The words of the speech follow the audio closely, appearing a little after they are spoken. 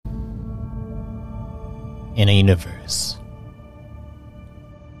In a universe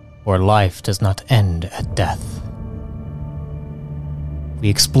where life does not end at death, we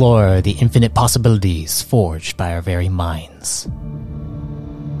explore the infinite possibilities forged by our very minds.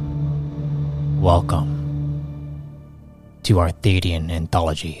 Welcome to Arthadian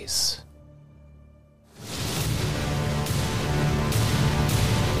Anthologies.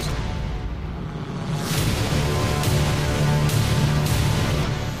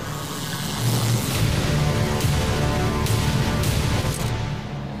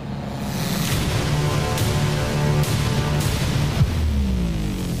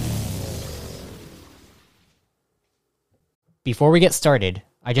 Before we get started,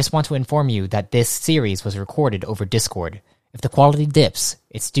 I just want to inform you that this series was recorded over Discord. If the quality dips,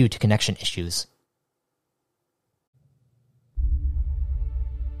 it's due to connection issues.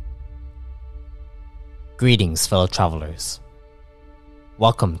 Greetings, fellow travelers.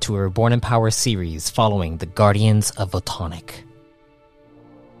 Welcome to a Reborn in Power series following the Guardians of Photonic.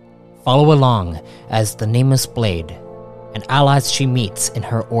 Follow along as the Nameless Blade and allies she meets in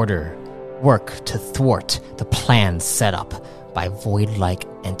her order work to thwart the plans set up by void-like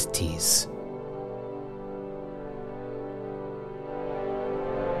entities.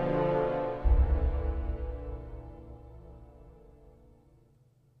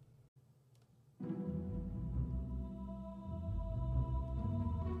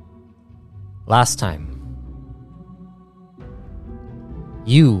 Last time,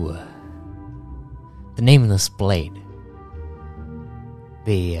 you, the Nameless Blade,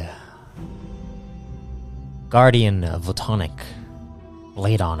 the Guardian of Photonic,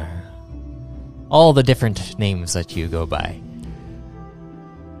 Blade Honor, all the different names that you go by.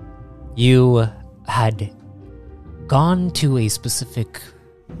 You had gone to a specific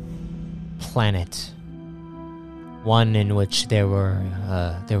planet, one in which there were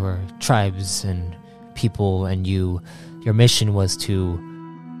tribes and people, and your mission was to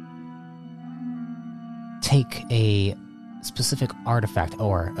take a specific artifact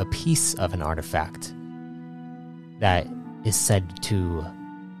or a piece of an artifact that is said to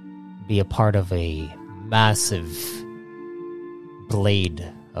be a part of a massive blade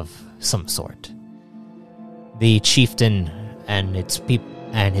of some sort. The chieftain and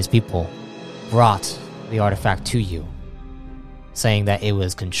his people brought the artifact to you, saying that it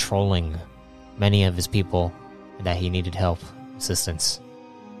was controlling many of his people and that he needed help, assistance.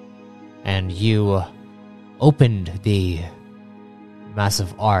 And you opened the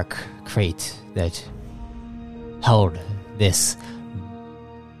massive ark crate that held this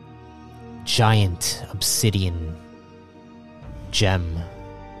giant obsidian gem.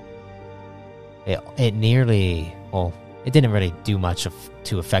 It didn't really do much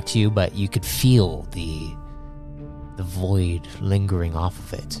to affect you, but you could feel the void lingering off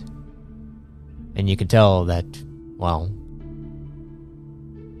of it. And you could tell that, well,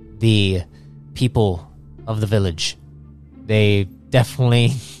 the people of the village, they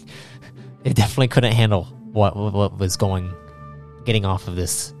definitely couldn't handle what was getting off of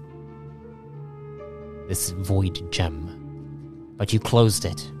this void gem. But you closed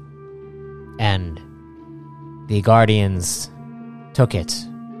it, and the Guardians took it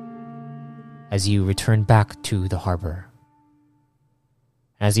as you returned back to the harbor.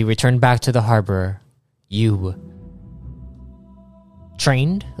 As you returned back to the harbor, you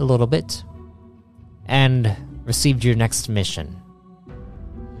trained a little bit and received your next mission.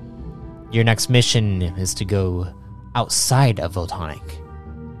 Your next mission is to go outside of Photonic,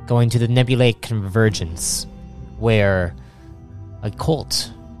 going to the Nebulae Convergence, where a cult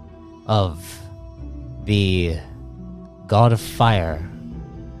of the God of Fire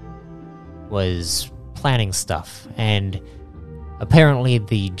was planning stuff, and apparently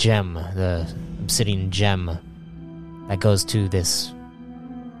the gem, the obsidian gem that goes to this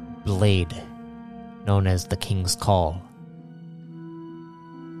blade known as the King's Call,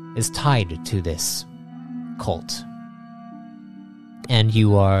 is tied to this cult. And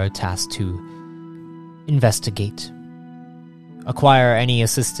you are tasked to investigate, acquire any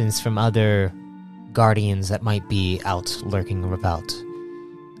assistance from other guardians that might be out lurking about,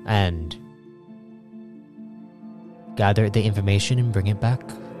 and gather the information and bring it back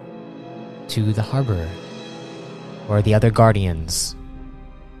to the harbor, where the other guardians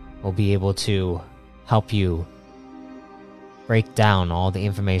will be able to help you break down all the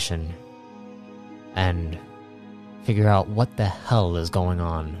information and figure out what the hell is going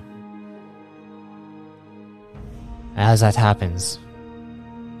on. As that happens,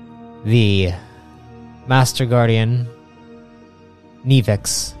 the Master Guardian,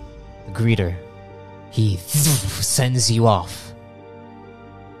 Nevex, the Greeter, he sends you off,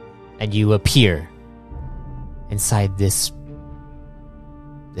 and you appear inside this,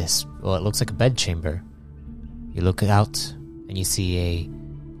 well, it looks like a bedchamber. You look out and you see a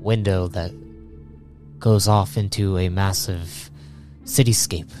window that goes off into a massive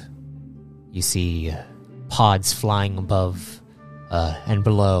cityscape. You see pods flying above and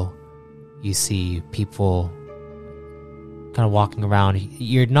below. You see people kind of walking around.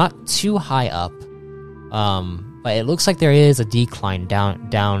 You're not too high up, but it looks like there is a decline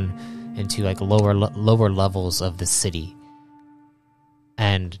down into like lower levels of the city.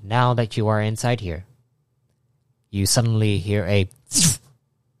 And now that you are inside here, you suddenly hear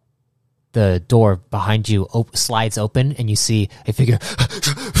the door behind you slides open, and you see a figure.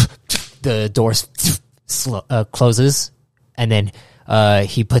 The door closes, and then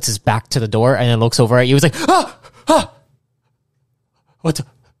he puts his back to the door and then looks over at you. He's like, What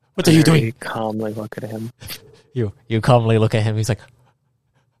are you doing? Calmly look at him. You calmly look at him. He's like,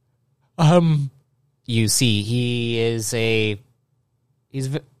 You see,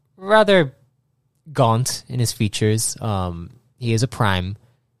 he's rather gaunt in his features. He is a prime.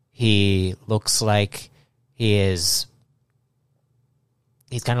 He looks like he's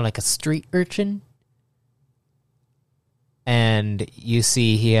kind of like a street urchin. And you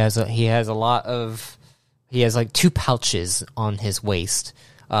see he has like 2 pouches on his waist.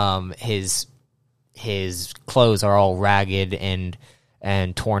 His clothes are all ragged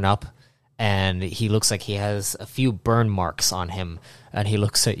and torn up, and he looks like he has a few burn marks on him. And he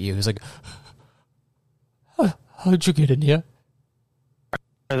looks at you. He's like, "How'd you get in here?"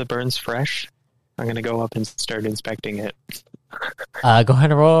 Are the burns fresh? I'm gonna go up and start inspecting it. Go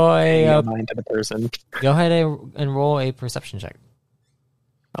ahead and roll Mind to the person. Go ahead and roll a perception check.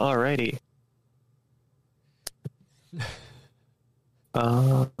 Alrighty.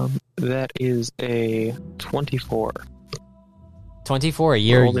 That is a 24. 24.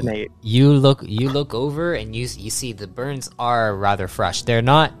 Rolled an 8. You look over and you see the burns are rather fresh. They're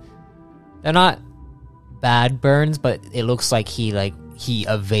not bad burns, but it looks like he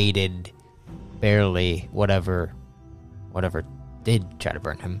evaded barely whatever did try to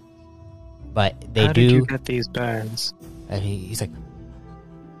burn him. But they How do. did you get these burns? And he's like,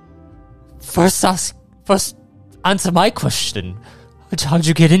 first answer my question. How'd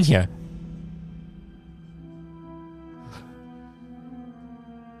you get in here?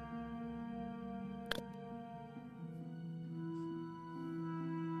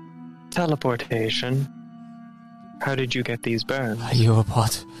 Teleportation. How did you get these burns? You're a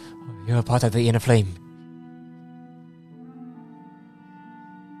part of the inner flame.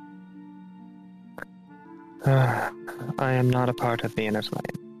 I am not a part of the inner flame.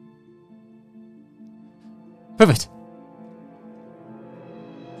 Prove it.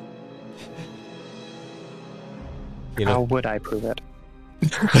 How would I prove it?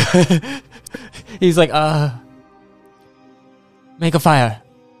 He's like, make a fire.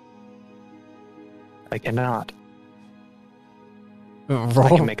 I cannot. I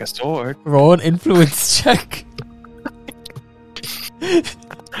Roll, can make a sword. roll an influence check.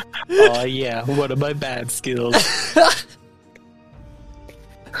 Oh yeah, one of my bad skills.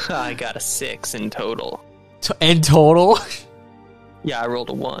 I got a 6 in total. In total? Yeah, I rolled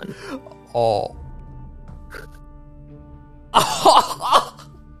a 1. Oh.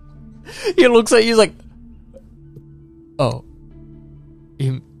 He looks at you like, oh.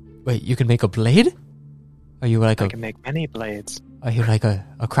 Wait, you can make a blade? Are you like I can make many blades. Are you like a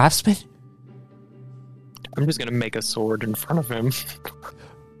craftsman? I'm just gonna make a sword in front of him.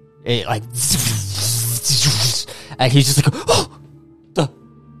 It like, and he's just like, oh,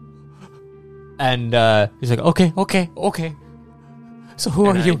 and he's like, okay. So who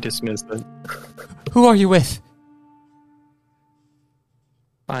are you? I dismiss it. Who are you with?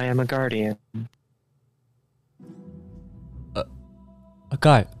 I am a guardian. A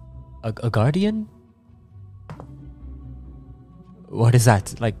guardian? What is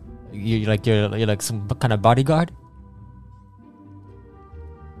that? Like you're like some kind of bodyguard?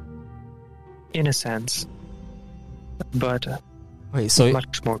 In a sense. But Wait, so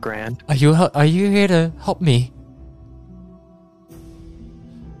much more grand. are you here to help me?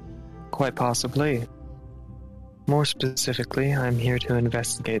 Quite possibly. More specifically, I'm here to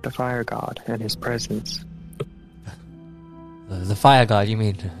investigate the fire god and his presence. The fire god, you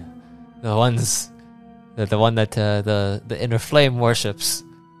mean? The one that the inner flame worships.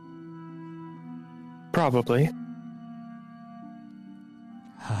 Probably.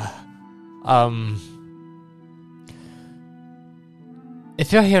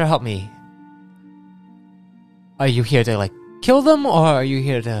 If you're here to help me, are you here to like kill them, or are you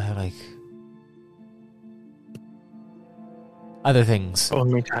here to like other things?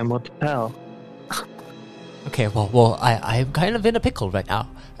 Only time will tell. Okay, well, I'm kind of in a pickle right now,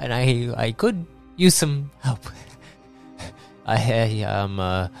 and I could use some help.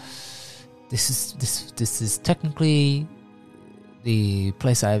 This is technically the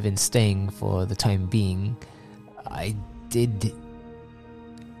place I've been staying for the time being. I did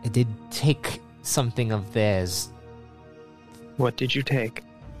take something of theirs. What did you take?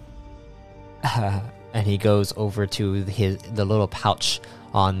 And he goes over to the little pouch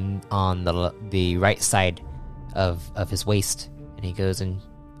on the right side of his waist, and he goes and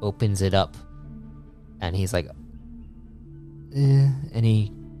opens it up, and he's like, and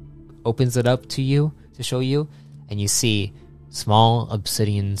he opens it up to you to show you, and you see small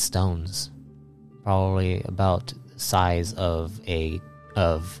obsidian stones, probably about the size of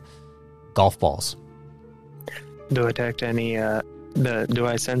golf balls. Do I detect any? Do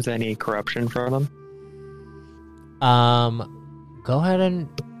I sense any corruption from them? Go ahead and.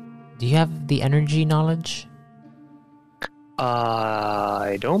 Do you have the energy knowledge?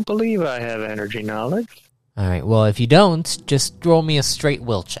 I don't believe I have energy knowledge. All right. Well, if you don't, just roll me a straight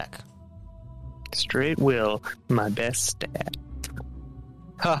will check. Straight will, my best stat.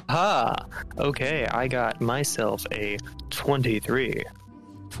 Ha ha! Okay, I got myself a 23.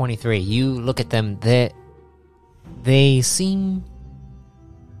 23. You look at them. They seem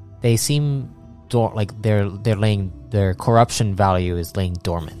like they're laying, their corruption value is laying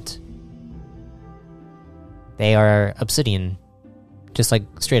dormant. They are obsidian, just like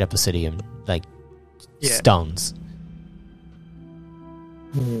straight up obsidian, like stones.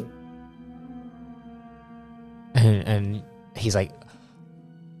 Mm-hmm. And he's like,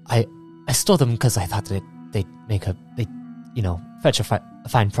 I stole them because I thought that they'd fetch a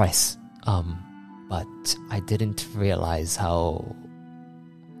fine price. But I didn't realize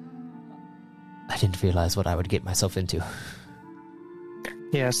what I would get myself into.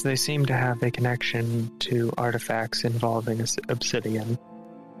 Yes, they seem to have a connection to artifacts involving obsidian.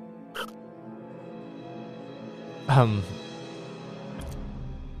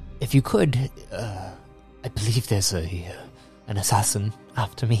 If you could, I believe there's an assassin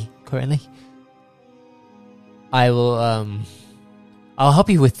after me currently. I will, I'll help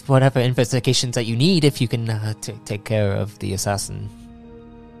you with whatever investigations that you need if you can take care of the assassin.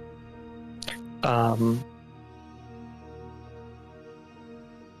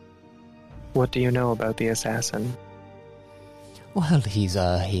 What do you know about the assassin? Well, he's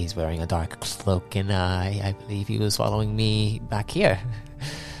wearing a dark cloak, and I believe he was following me back here.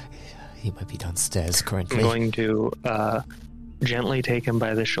 He might be downstairs currently. I'm going to gently take him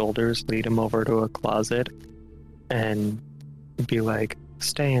by the shoulders, lead him over to a closet, and be like,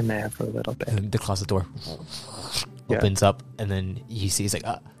 stay in there for a little bit. And the closet door opens up, and then you see he's like,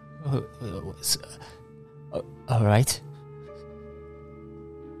 all right.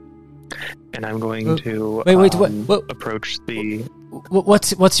 And I'm going to what? approach the...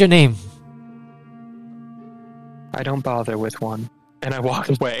 What's your name? I don't bother with one. And I walk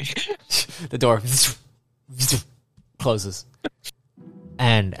away. The door closes.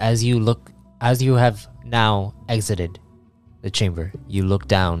 And as you have now exited the chamber, you look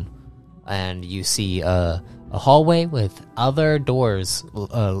down and you see a hallway with other doors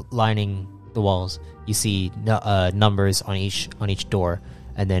lining the walls. You see numbers on each door,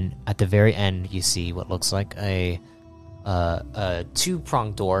 and then at the very end you see what looks like a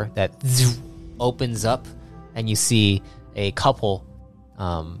two-pronged door that opens up, and you see a couple.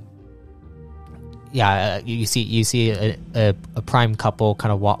 You see a prime couple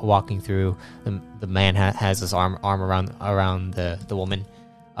kind of walking through. The man has his arm around the woman,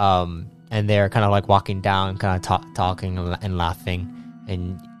 and they're kind of like walking down, kind of talking and laughing.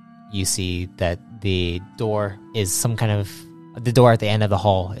 And you see that the door at the end of the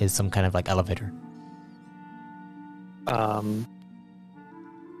hall is some kind of like elevator. I'm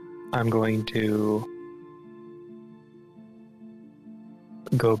going to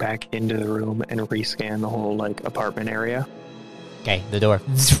go back into the room and rescan the whole like apartment area. Okay, the door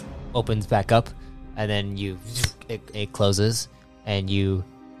opens back up, and then it closes, and you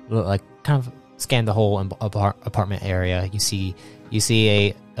like kind of scan the whole apartment area. You see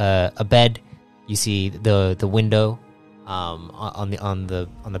a bed. You see the window on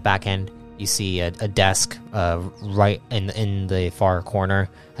the back end. You see a desk right in the far corner,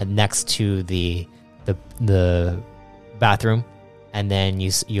 next to the bathroom. And then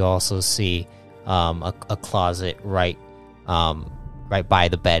you also see a closet right by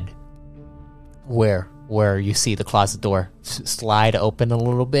the bed, where you see the closet door slide open a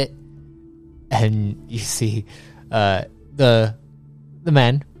little bit, and you see the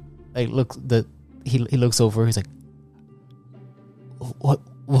man he looks over. He's like, what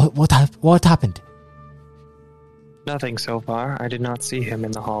happened? Nothing so far. I did not see him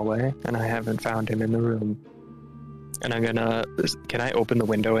in the hallway, and I haven't found him in the room. And can I open the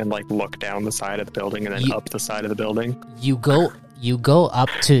window and like look down the side of the building and then up the side of the building? You go up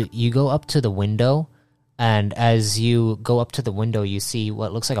to the window, and as you go up to the window, you see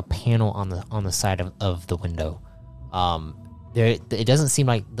what looks like a panel on the side of the window. It doesn't seem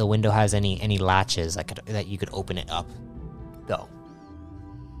like the window has any latches that you could open it up, though.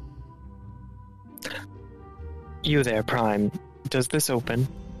 You there, Prime. Does this open?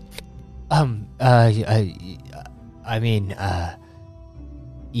 I mean,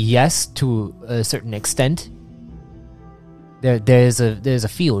 yes, to a certain extent. There's a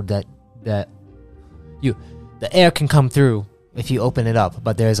field that the air can come through if you open it up,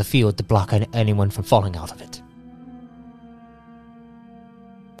 but there's a field to block anyone from falling out of it.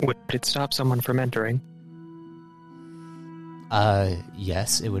 Would it stop someone from entering?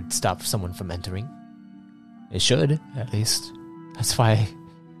 Yes, it would stop someone from entering. It should, at least. That's why,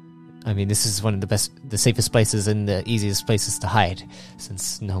 I mean, this is one of the safest places and the easiest places to hide,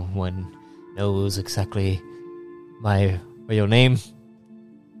 since no one knows exactly my real name.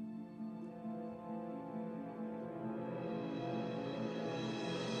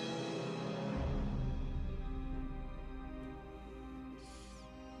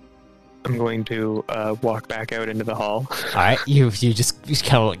 I'm going to walk back out into the hall. All right, you just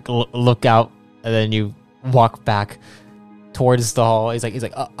kind of like look out, and then you walk back towards the hall. He's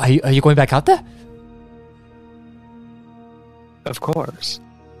like, are you going back out there? Of course.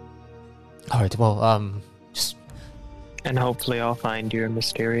 All right, well, just. And hopefully I'll find your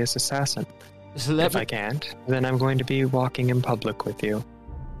mysterious assassin. If I can't, then I'm going to be walking in public with you.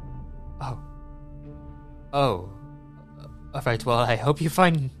 Oh. All right. Well, I hope you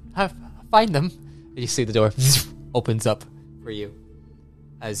find them. You see the door opens up for you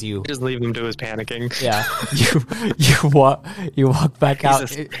as you just leave him to his panicking. Yeah, you walk back out.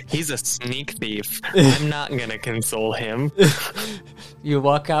 He's a sneak thief. I'm not gonna console him. You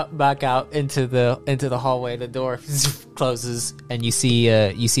walk back out into the hallway. The door closes, and you see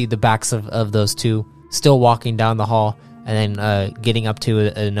the backs of those two still walking down the hall, and then getting up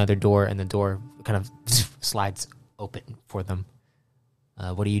to another door, and the door kind of slides open for them.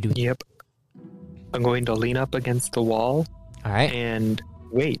 What are you doing? Yep. I'm going to lean up against the wall. All right. And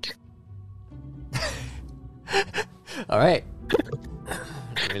wait. All right.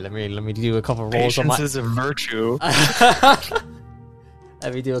 Let me do a couple rolls. Patience is a virtue. Let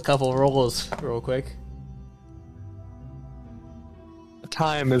me do a couple rolls real quick.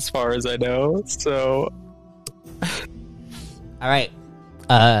 Time, as far as I know. So. All right.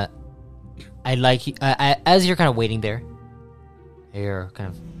 I like as you're kind of waiting there. You're kind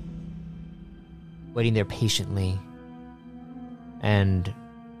of waiting there patiently, and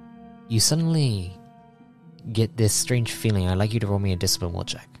you suddenly get this strange feeling. I'd like you to roll me a discipline will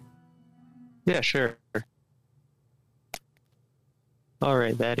check. Yeah, sure. All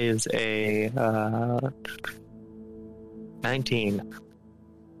right, that is a 19.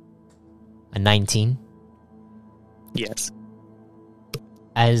 A 19? Yes.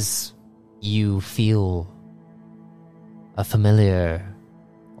 As you feel a familiar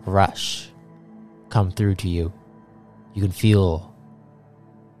rush come through to you, you can feel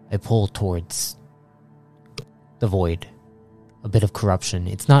a pull towards the void, a bit of corruption.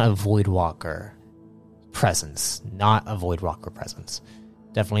 It's not a void walker presence,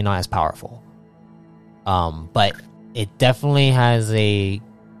 definitely not as powerful, but it definitely has a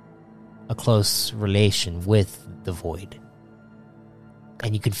close relation with the void,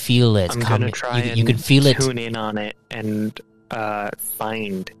 and you can feel it coming. You can feel it. Tune in on it and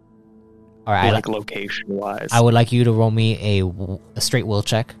find. All right, like location wise. I would like you to roll me a straight will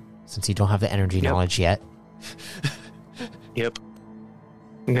check, since you don't have the energy knowledge yet. Yep.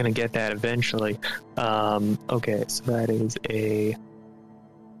 I'm gonna get that eventually. Okay, so that is a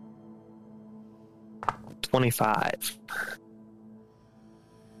 25.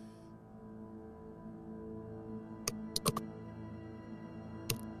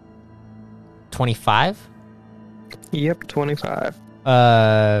 $25? Yep, 25.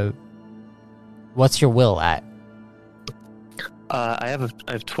 What's your will at? I have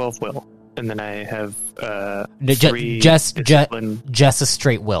 12 will, and then I have 3 just discipline. Just a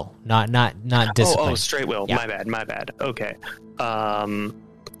straight will, not discipline. Oh, straight will. Yeah. My bad. Okay.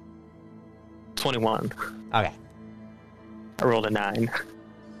 21. Okay. I rolled a 9.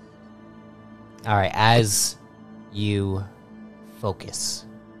 All right. As you focus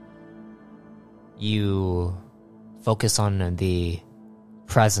on the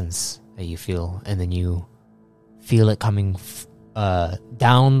presence that you feel, and then you feel it coming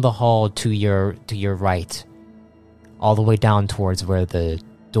down the hall to your right, all the way down towards where the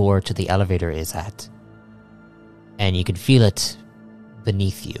door to the elevator is at. And you can feel it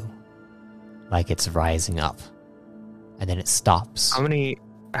beneath you, like it's rising up. And then it stops.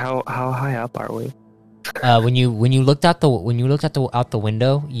 How high up are we? When you looked out the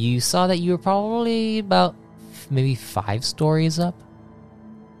window, you saw that you were probably about maybe 5 stories up.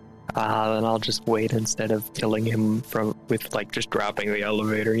 Then I'll just wait instead of killing him with like just dropping the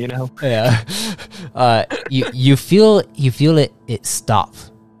elevator, you know? Yeah. You feel it stop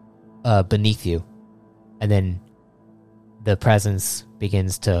beneath you, and then the presence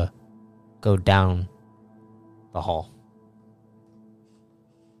begins to go down the hall.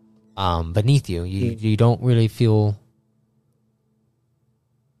 Beneath you, you don't really feel.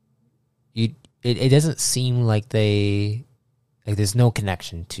 It doesn't seem like there's no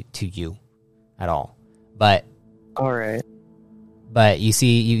connection to you at all. But all right. But you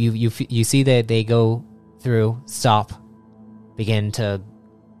see you see that they go through, stop, begin to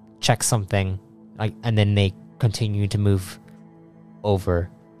check something, and then they continue to move over.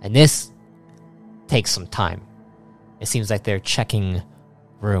 And this takes some time. It seems like they're checking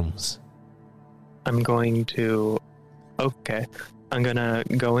rooms. I'm gonna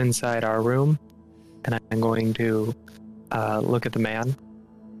go inside our room, and I'm going to look at the man.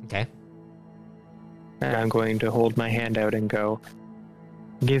 Okay. And I'm going to hold my hand out and go,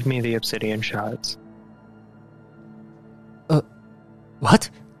 "Give me the obsidian shards."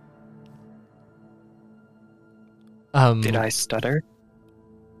 What? Did I stutter?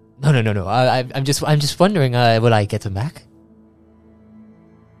 No. I'm just wondering, will I get them back?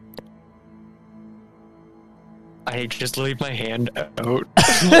 I just leave my hand out.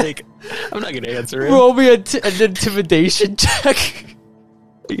 Like, I'm not gonna answer it. Roll me an intimidation check.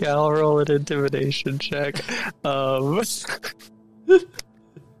 Yeah, I'll roll an intimidation check.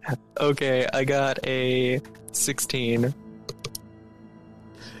 Okay, I got a 16.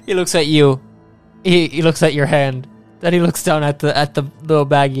 He looks at you. He looks at your hand. Then he looks down at the little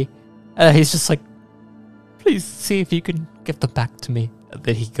baggie. He's just like, "Please see if you can give them back to me." And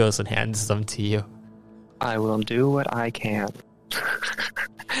then he goes and hands them to you. I will do what I can.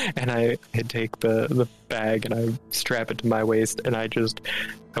 And I take the bag and I strap it to my waist and I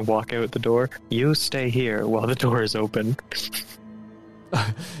walk out the door. You stay here while the door is open.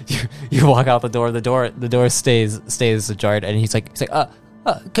 You walk out the door. The door stays ajar, and he's like,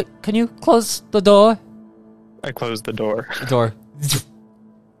 can you close the door? I close the door. The door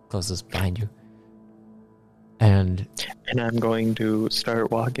closes behind you. And I'm going to start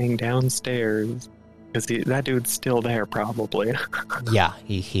walking downstairs. Because that dude's still there, probably. Yeah,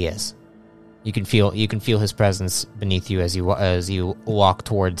 he is. You can feel his presence beneath you as you walk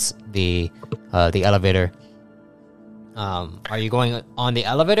towards the elevator. Are you going on the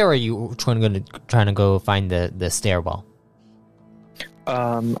elevator, or are you trying to go find the stairwell?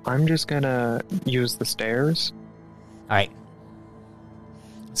 I'm just gonna use the stairs. All right.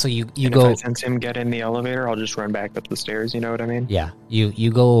 So you and go. If I sense him get in the elevator, I'll just run back up the stairs. You know what I mean? Yeah.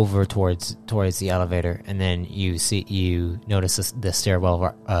 You go over towards the elevator, and then you notice the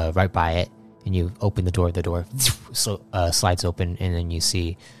stairwell right by it, and you open the door. The door slides open, and then you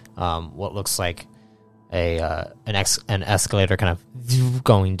see what looks like an escalator kind of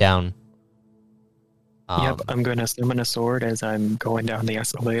going down. Yep, I'm gonna summon a sword as I'm going down the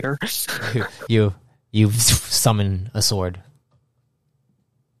escalator. you summon a sword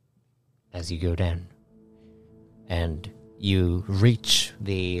as you go down, and you reach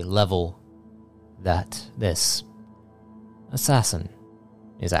the level that this assassin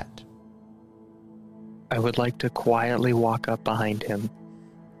is at. I would like to quietly walk up behind him.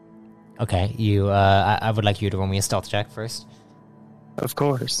 Okay, I would like you to roll me a stealth check first. Of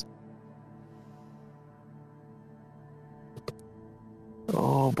course.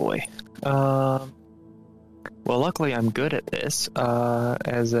 Oh boy. Well, luckily I'm good at this,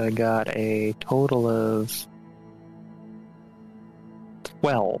 as I got a total of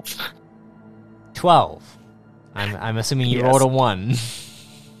 12. 12. I'm assuming you rolled a 1.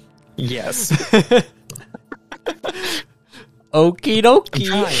 Yes. Okie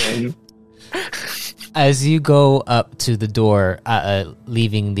dokie. I'm trying. As you go up to the door,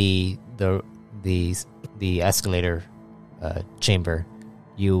 leaving the escalator chamber,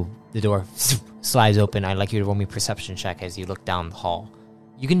 the door slides open. I'd like you to roll me a perception check as you look down the hall.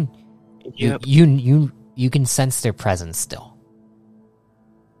 You can you can sense their presence still.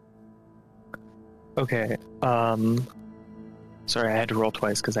 Okay. Sorry, I had to roll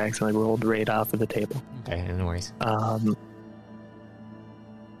twice because I accidentally rolled right off of the table. Okay, no worries.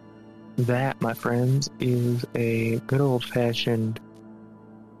 That, my friends, is a good old-fashioned,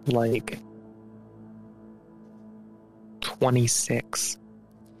 like, 26.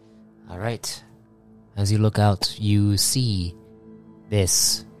 All right. As you look out, you see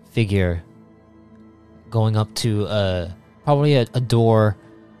this figure going up to probably a door.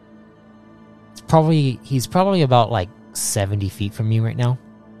 He's probably about like 70 feet from you right now.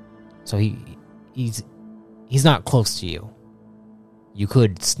 So he's not close to you. You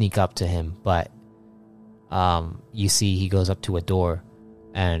could sneak up to him, but you see he goes up to a door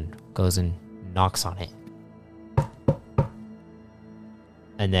and goes and knocks on it.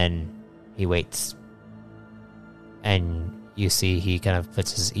 And then he waits. And you see he kind of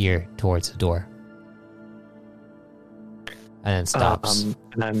puts his ear towards the door. And then stops.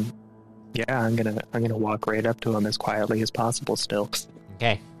 And I'm gonna walk right up to him as quietly as possible still.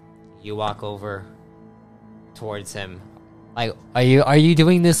 Okay. You walk over towards him. Like, are you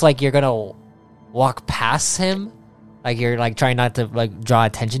doing this like you're gonna walk past him? Like you're like trying not to like draw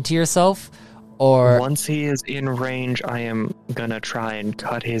attention to yourself? Or once he is in range, I am gonna try and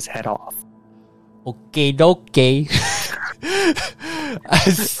cut his head off. Okay.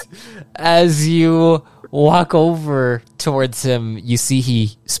 As you walk over towards him, you see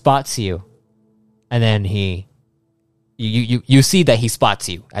he spots you. And then you see that he spots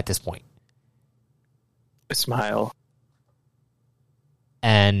you at this point. A smile.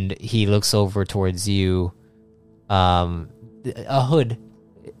 And he looks over towards you, a hood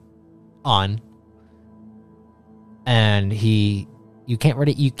on, and you can't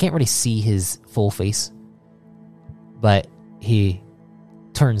really see his full face, but he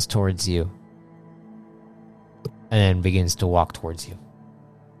turns towards you and then begins to walk towards you.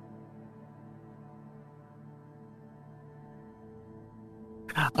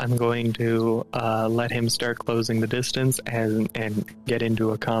 I'm going to let him start closing the distance and get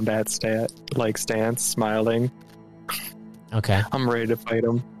into a combat stance, smiling. Okay. I'm ready to fight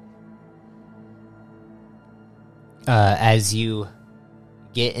him. As you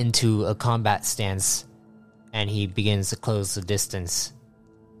get into a combat stance and he begins to close the distance,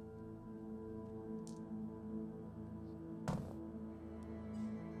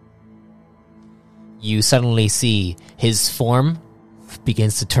 you suddenly see his form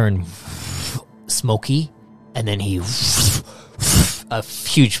begins to turn smoky, and then a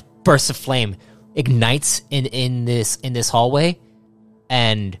huge burst of flame ignites in this hallway,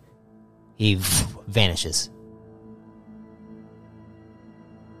 and he vanishes.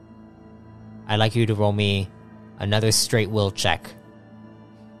 I'd like you to roll me another straight will check.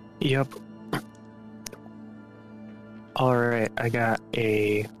 Yep. Alright, I got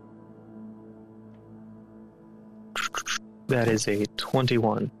a... That is a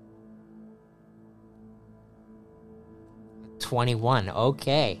 21. 21,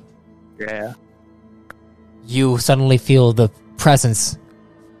 okay. Yeah. You suddenly feel the presence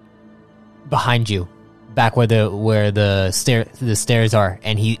behind you, back where the stairs are,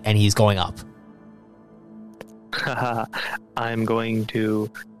 and he's going up. I'm going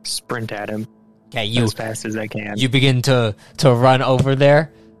to sprint at him. Okay, as fast as I can. You begin to run over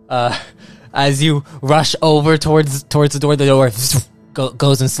there. As you rush over towards the door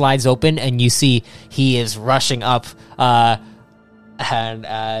goes and slides open, and you see he is rushing up. And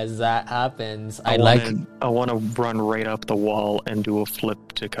as that happens, I want to run right up the wall and do a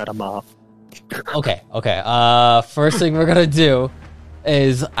flip to cut him off. Okay. First thing we're gonna do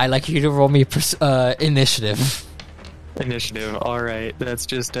is I'd like you to roll me initiative. Initiative. All right, that's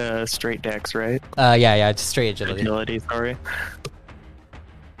just straight dex, right? Yeah, just straight agility. Agility, sorry.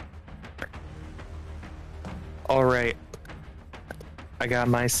 All right, I got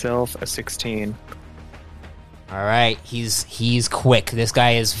myself a 16. All right, he's quick. This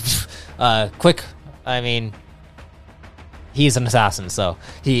guy is quick. I mean, he's an assassin, so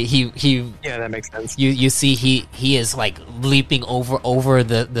he. Yeah, that makes sense. You see, he is like leaping over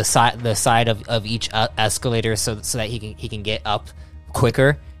the side of each escalator so that he can get up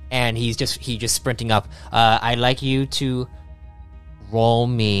quicker, and he's just sprinting up. I'd like you to roll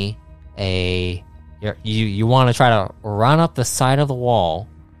me a. You want to try to run up the side of the wall,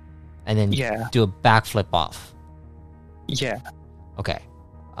 and then do a backflip off. Yeah. Okay.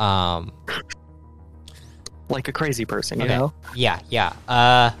 Like a crazy person, you know? Yeah.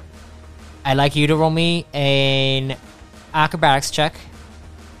 I'd like you to roll me an acrobatics check.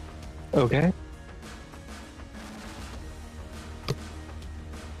 Okay.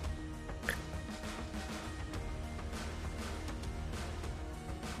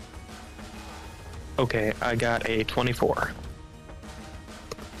 Okay, I got a 24.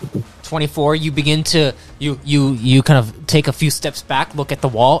 24, you begin to you kind of take a few steps back, look at the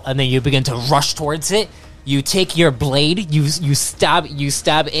wall, and then you begin to rush towards it. You take your blade, you stab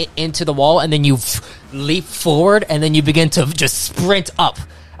it into the wall, and then you leap forward, and then you begin to just sprint up.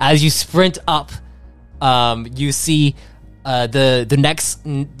 As you sprint up, you see the next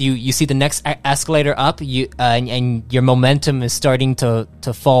you see the next escalator up. And your momentum is starting to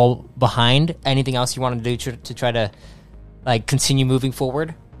fall behind. Anything else you want to do to try to like continue moving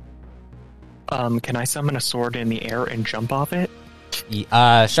forward? Can I summon a sword in the air and jump off it?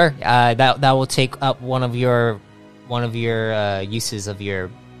 Sure. That will take up one of your uses of the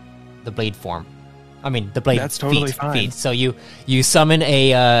blade form. I mean, the blade. That's totally fine. Feet. So you summon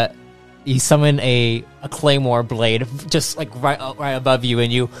a claymore blade just like right above you,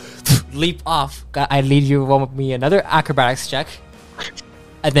 and you leap off. I need you to roll me another acrobatics check,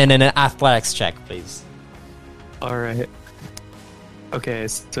 and then an athletics check, please. All right. Okay,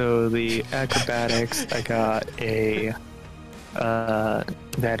 so the acrobatics, I got a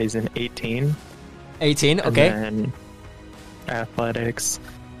that is an 18. 18. Okay. And then athletics,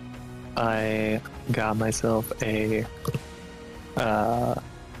 I got myself a that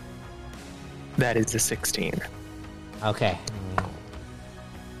is a 16. Okay.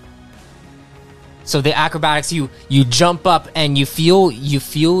 So the acrobatics, you jump up and you feel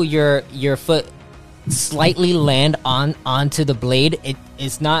your foot slightly land onto the blade. It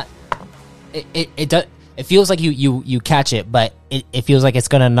feels like you catch it, but it feels like it's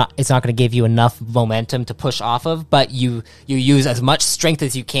not gonna give you enough momentum to push off of. But you use as much strength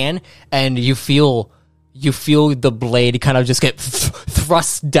as you can, and you feel the blade kind of just get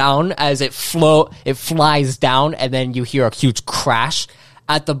thrust down as it flies down, and then you hear a huge crash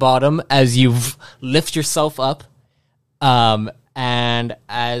at the bottom as you lift yourself up. And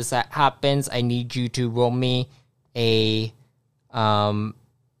as that happens, I need you to roll me a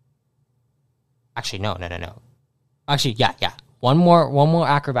actually no. Actually, yeah. One more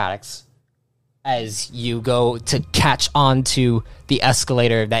acrobatics as you go to catch on to the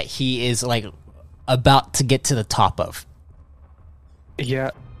escalator that he is like about to get to the top of. Yeah.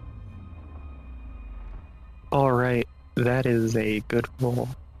 All right. That is a good roll.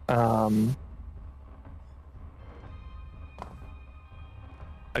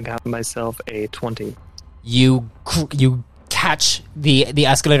 I got myself a 20. You catch the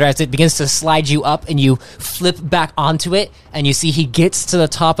escalator as it begins to slide you up, and you flip back onto it, and you see he gets to the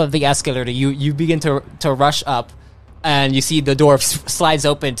top of the escalator. You begin to rush up, and you see the door slides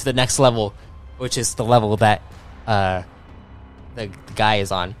open to the next level, which is the level that the guy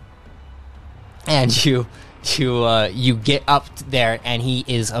is on. And you get up there, and he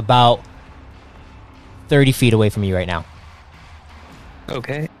is about 30 feet away from you right now.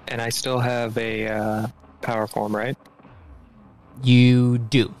 Okay, and I still have a power form, right? You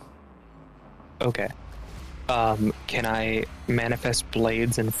do. Okay. Can I manifest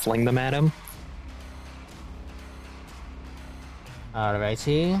blades and fling them at him?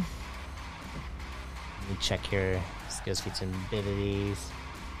 Alrighty. Let me check your skills, feats, and abilities.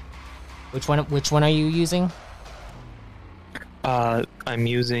 Which one are you using? I'm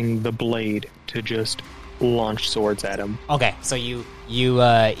using the blade to just launch swords at him. Okay, so you're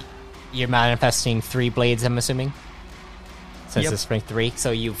manifesting 3 blades, I'm assuming. Since Yep. it's strength 3,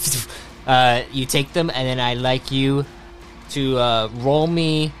 so you take them, and then I like you to roll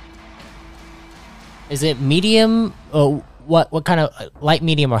me. Is it medium? Oh, what kind of light,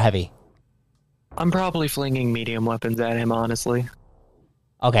 medium, or heavy? I'm probably flinging medium weapons at him, honestly.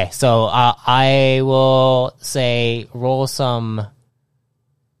 Okay, so I will say roll some.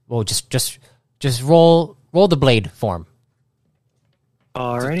 Well, just roll the blade form.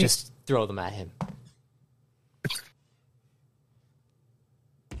 Alrighty. Just throw them at him.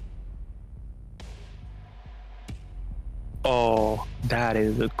 Oh, that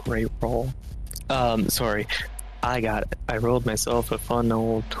is a great roll. Sorry. I rolled myself a fun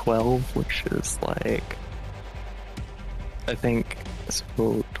old 12, which is like, I think,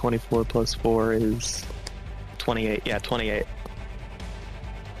 so 24 plus 4 is 28. Yeah, 28.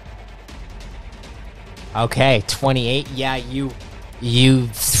 Okay, 28. Yeah, you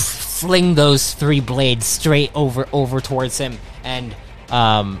fling those 3 blades straight over towards him, and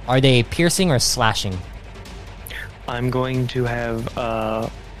are they piercing or slashing? I'm going to have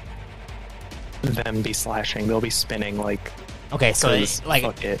them be slashing. They'll be spinning like. Okay, so it's like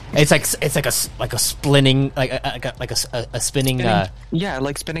it. it's like a spinning like a spinning. Yeah,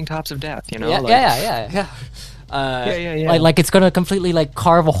 like spinning tops of death. You know. Yeah, like, yeah. Yeah. Like it's gonna completely like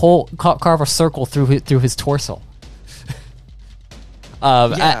carve a circle through his torso.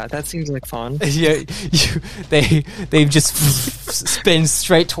 That seems like fun. Yeah, they just spin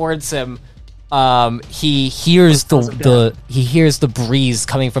straight towards him. He hears the breeze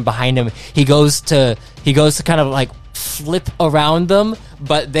coming from behind him. He goes to kind of like flip around them,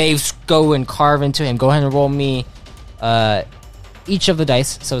 but they go and carve into him. Go ahead and roll me each of the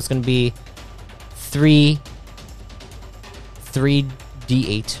dice. So it's going to be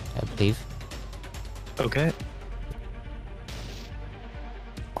 3d8, I believe. Okay.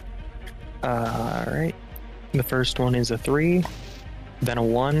 Alright. The first one is a 3, then a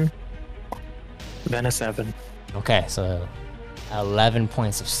 1, then a 7. Okay, so 11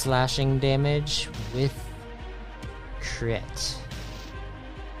 points of slashing damage with crit.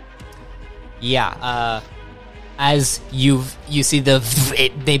 Yeah, as you see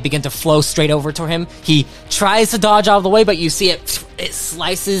they begin to flow straight over to him. He tries to dodge out of the way, but you see it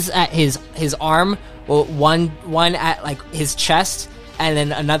slices at his arm. Well, one at like his chest, and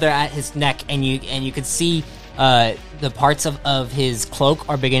then another at his neck, and you can see the parts of his cloak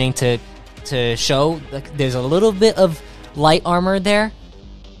are beginning to show. Like there's a little bit of light armor there,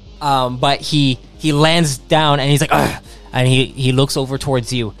 but he lands down and he's like, ugh, and he looks over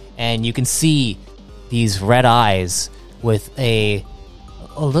towards you, and you can see these red eyes with a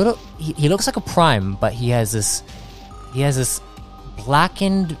little. He looks like a prime, but he has this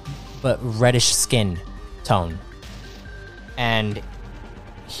blackened but reddish skin tone, and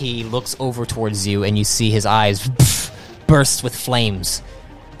he looks over towards you, and you see his eyes burst with flames,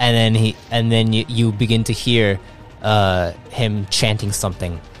 and then you begin to hear him chanting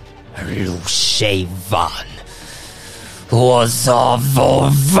something. Lushevan was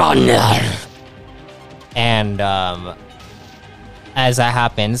and as that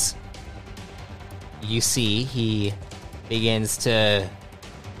happens, you see he begins to.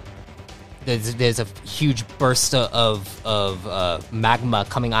 There's a huge burst of magma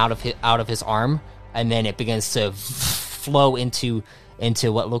coming out of his arm, and then it begins to flow into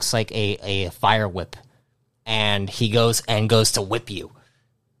what looks like a fire whip, and he goes to whip you.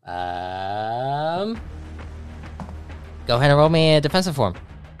 Go ahead and roll me a defensive form.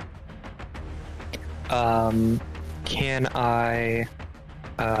 Can I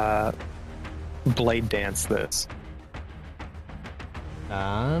blade dance this?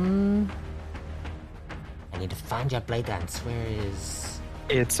 I need to find your blade dance. Where is...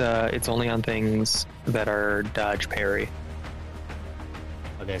 It's only on things that are dodge parry.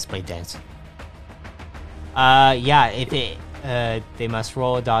 Oh, there's blade dance. Yeah, they must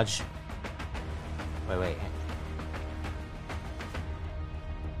roll a dodge. Wait.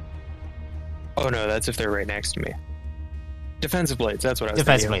 Oh no, that's if they're right next to me. Defensive blades, that's what I was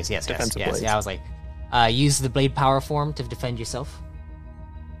Defensive thinking. blades, yes. Blades. Yeah, I was like, use the blade power form to defend yourself.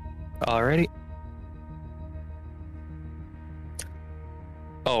 Alrighty.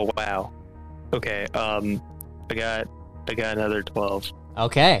 Oh wow. Okay. I got another 12.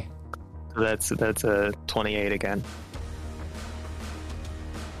 Okay. So that's a 28 again.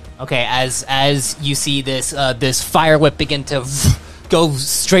 Okay. As you see this fire whip begin to go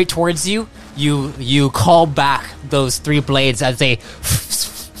straight towards you, you call back those 3 blades as they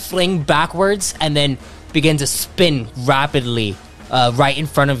fling backwards and then begin to spin rapidly. Right in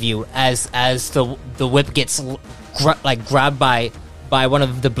front of you, as the whip gets grabbed by one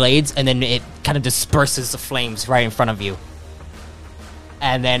of the blades, and then it kind of disperses the flames right in front of you.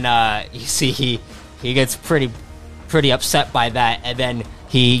 And then you see he gets pretty upset by that, and then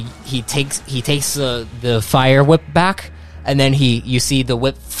he takes the fire whip back, and then you see the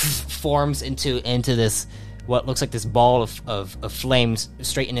whip forms into this what looks like this ball of flames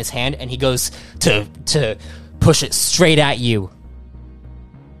straight in his hand, and he goes to push it straight at you.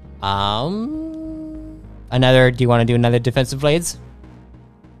 Do you want to do another defensive blades?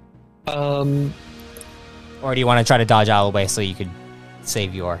 Or do you want to try to dodge out of the way so you could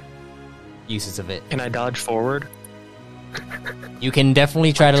save your uses of it? Can I dodge forward? You can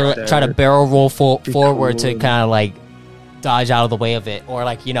definitely try to barrel roll forward to kind of like dodge out of the way of it, or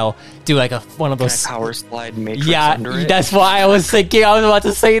like, you know, do like one of those power slide matrix. Yeah, under it? That's why I was thinking. I was about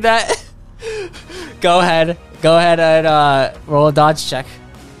to say that. Go ahead and roll a dodge check.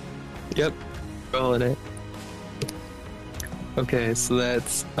 Yep, rolling it. Okay, so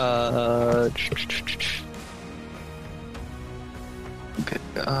that's okay.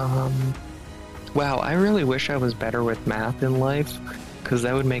 Wow, I really wish I was better with math in life, because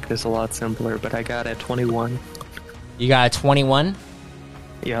that would make this a lot simpler. But I got a 21. You got a 21?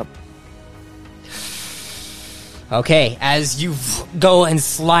 Yep. Okay, as you go and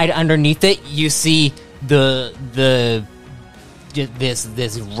slide underneath it, you see this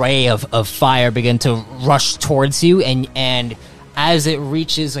ray of fire begin to rush towards you, and as it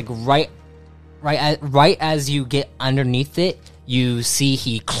reaches like right as you get underneath it, you see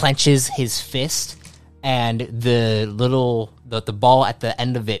he clenches his fist, and the ball at the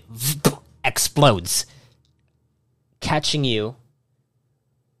end of it explodes, catching you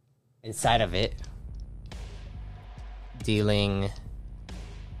inside of it, dealing,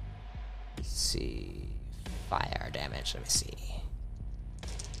 let's see, fire damage. Let me see.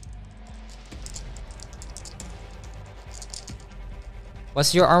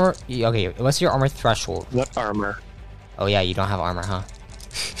 What's your armor? Okay, what's your armor threshold? What armor? Oh yeah, you don't have armor, huh?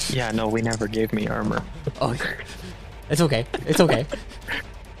 Yeah, no, we never gave me armor. Oh, it's okay. It's okay.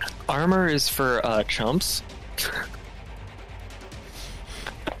 Armor is for chumps.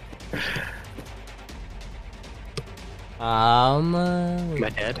 Am I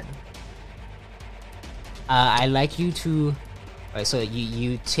dead? I'd like you to. Alright, so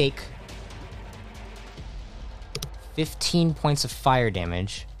you take 15 points of fire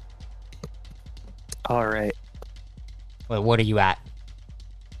damage. All right. Wait, what are you at?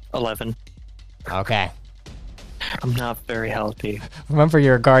 11. Okay. I'm not very healthy. Remember,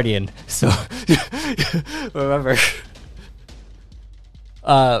 you're a guardian, so remember.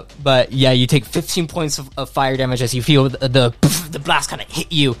 But yeah, you take 15 points of fire damage as you feel the blast kind of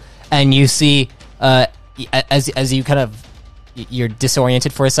hit you, and you see, as you kind of, you're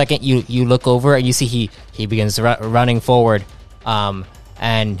disoriented for a second. You look over and you see he begins running forward,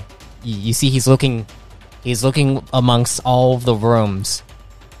 and you see he's looking amongst all the rooms.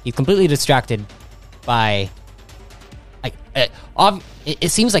 He's completely distracted by, like,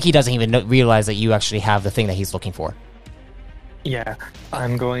 it seems like he doesn't even realize that you actually have the thing that he's looking for. Yeah,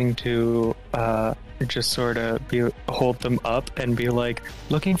 I'm going to just sort of hold them up and be like,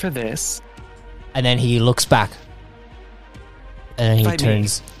 looking for this. And then he looks back. And then he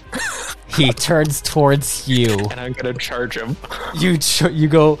turns. He turns towards you. And I'm gonna charge him. You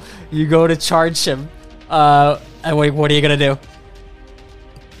go to charge him. And wait, what are you gonna do?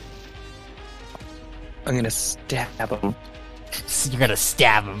 I'm gonna stab him. You're gonna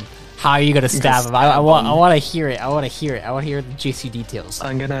stab him. How are you gonna stab him? I want to hear it. I want to hear the juicy details.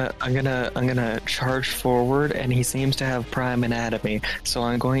 I'm gonna charge forward, and he seems to have prime anatomy. So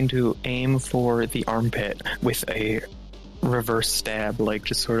I'm going to aim for the armpit with a reverse stab, like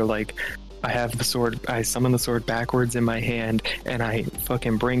just sort of like I have the sword. I summon the sword backwards in my hand, and I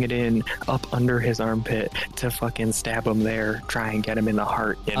fucking bring it in up under his armpit to fucking stab him there. Try and get him in the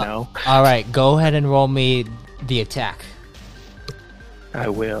heart, you know. All right, go ahead and roll me the attack. I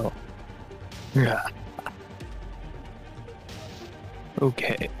will. Yeah.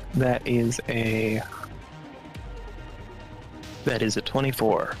 Okay, that is a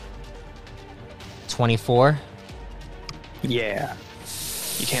 24. 24. Yeah.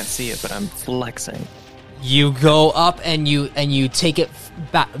 You can't see it, but I'm flexing. You go up and you take it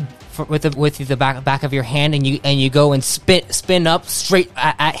back with the back of your hand, and you go and spin up straight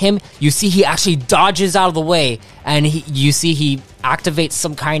at him. You see he actually dodges out of the way, and you see he activates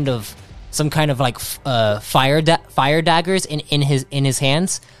some kind of like fire daggers in his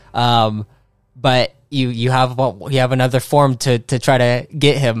hands. But you have another form to try to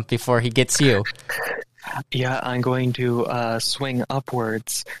get him before he gets you. Yeah, I'm going to swing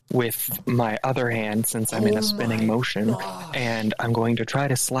upwards with my other hand since I'm in a spinning motion, and I'm going to try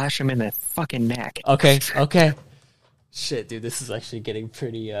to slash him in the fucking neck. Okay. Shit, dude, this is actually getting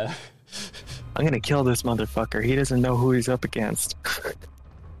pretty. I'm gonna kill this motherfucker. He doesn't know who he's up against.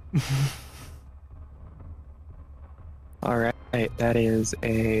 All right, that is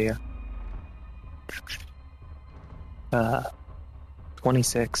a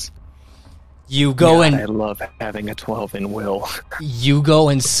 26. You go and I love having a 12 in will. You go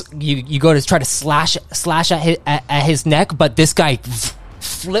and you go to try to slash at his neck, but this guy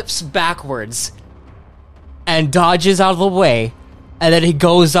flips backwards and dodges out of the way, and then he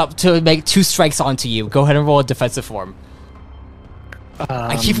goes up to make 2 strikes onto you. Go ahead and roll a defensive form.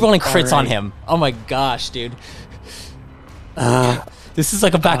 I keep rolling crits on him. Oh my gosh, dude. This is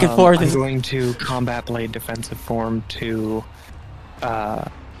like a back and forth. I'm going to combat blade defensive form to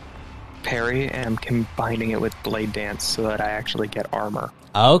parry, and I'm combining it with blade dance so that I actually get armor.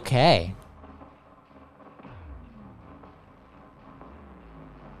 Okay.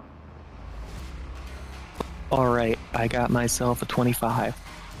 Alright, I got myself a 25.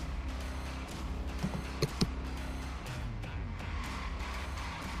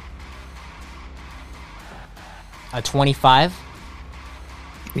 A 25?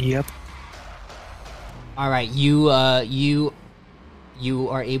 Yep. Alright, you are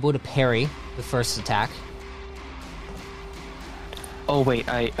able to parry the first attack. Oh wait,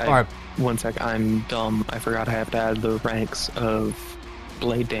 one sec, I'm dumb. I forgot I have to add the ranks of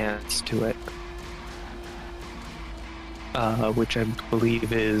blade dance to it. Which I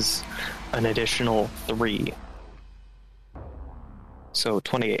believe is an additional 3. So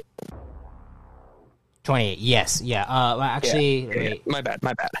 28. 28. Yes. Yeah. Actually, Yeah, wait. my bad.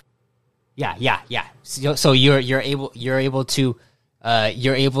 Yeah. So you're able to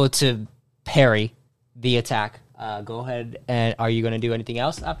parry the attack. Go ahead. And are you going to do anything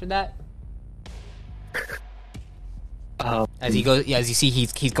else after that? As you see,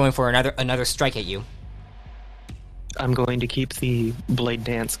 he's going for another strike at you. I'm going to keep the blade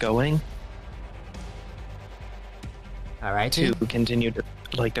dance going All right. to continue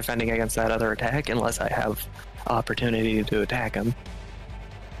defending against that other attack unless I have opportunity to attack him.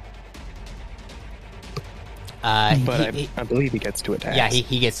 But I believe he gets to attack. Yeah,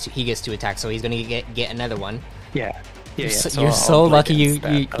 he gets to attack, so he's gonna get another one. Yeah. You're so lucky you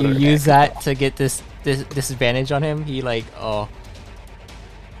use that to get this disadvantage on him. He oh.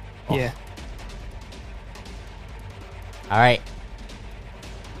 Yeah. All right.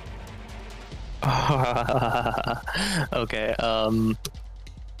 Okay.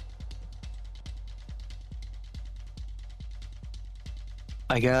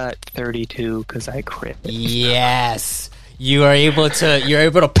 I got 32 because I crit. Yes, you're able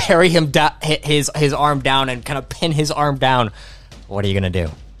to parry him his arm down and kind of pin his arm down. What are you gonna do?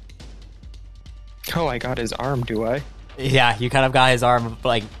 Oh, I got his arm. Do I? Yeah, you kind of got his arm.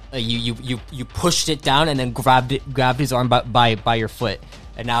 You pushed it down and then grabbed his arm by your foot,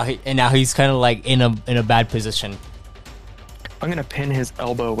 and now he's kind of in a bad position. I'm gonna pin his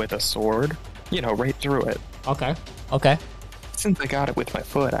elbow with a sword. Right through it. Okay. Since I got it with my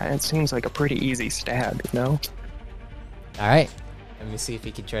foot, it seems like a pretty easy stab, All right. Let me see if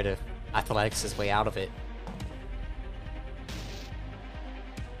he can try to athletics his way out of it.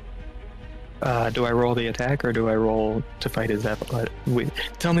 Do I roll the attack or do I roll to fight his athletic?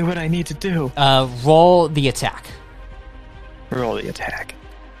 Tell me what I need to do. Roll the attack. Roll the attack.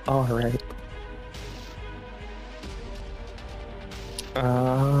 All right.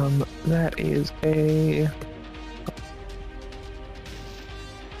 That is a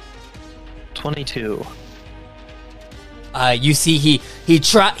 22. You see, he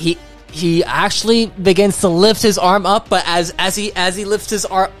actually begins to lift his arm up, but as he lifts his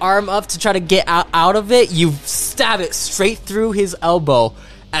arm up to try to get out of it, you stab it straight through his elbow,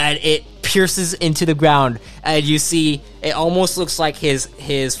 and it pierces into the ground. And you see, it almost looks like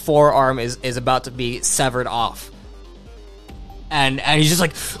his forearm is about to be severed off. And he's just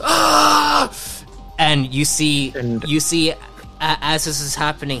like, ah! And you see as this is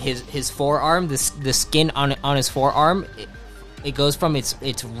happening, his forearm, the skin on his forearm, it goes from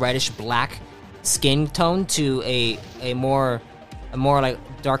its reddish black skin tone to a more like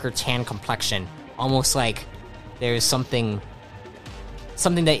darker tan complexion, almost like there's something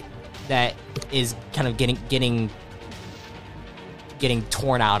that is kind of getting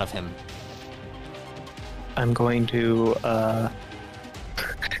torn out of him. I'm going to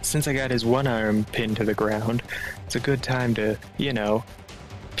since I got his one arm pinned to the ground, it's a good time to,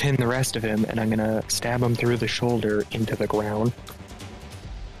 pin the rest of him, and I'm gonna stab him through the shoulder into the ground.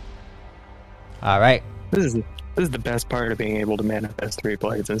 All right. This is the best part of being able to manifest 3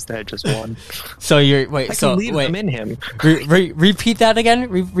 blades instead of just one. So you're I can leave them in him. Repeat that again.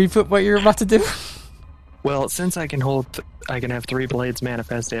 Repeat what you're about to do. Well, since I can have 3 blades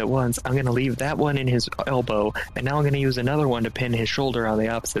manifested at once, I'm gonna leave that one in his elbow, and now I'm gonna use another one to pin his shoulder on the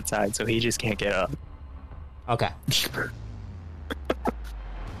opposite side, so he just can't get up. Okay.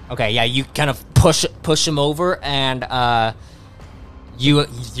 Okay, yeah, you kind of push him over, and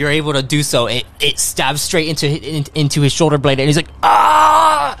you're able to do so. It stabs straight into his shoulder blade, and he's like,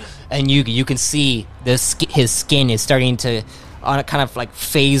 ah! And you can see his skin is starting to kind of like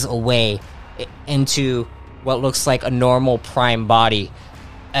phase away into what looks like a normal prime body,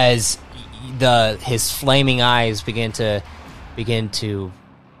 as his flaming eyes begin to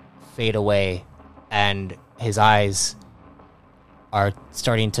fade away, and his eyes are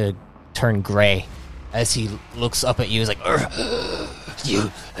starting to turn gray as he looks up at you. He's like,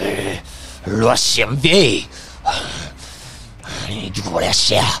 you Russian V.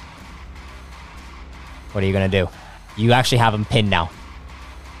 What are you gonna do? You actually have him pinned now.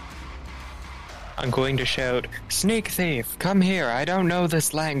 I'm going to shout, "Snake thief, come here, I don't know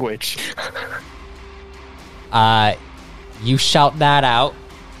this language." You shout that out.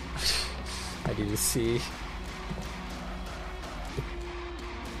 I need to see.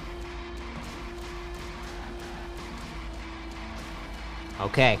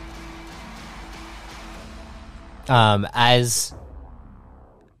 Okay. As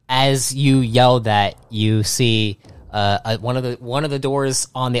you yell that, you see one of the doors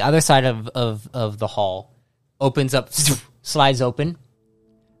on the other side of the hall opens up, slides open,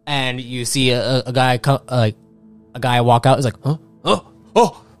 and you see a guy walk out. He's like, huh? Oh,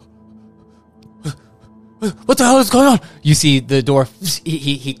 What the hell is going on? You see the door.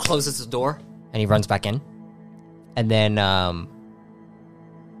 He closes the door and he runs back in. And then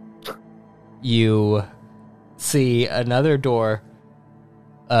you see another door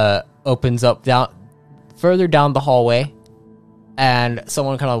opens up further down the hallway, and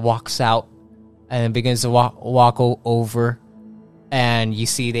someone kind of walks out and then begins to walk over. And you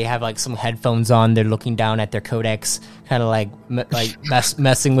see they have like some headphones on. They're looking down at their codex, kind of like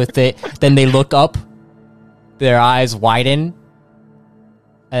messing with it. Then they look up, their eyes widen,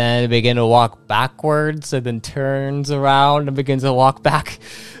 and they begin to walk backwards, and then turns around and begins to walk back.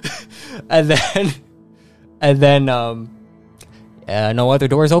 and then no other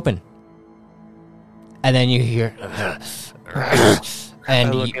doors open. And then you hear, and I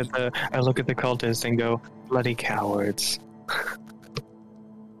look at the cultist and go, bloody cowards.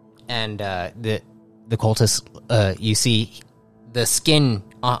 And the cultist, you see the skin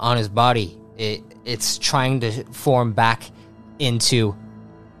on his body. It's trying to form back into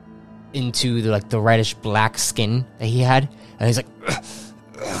the reddish black skin that he had, and he's like,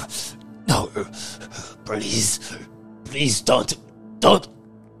 "No, please don't,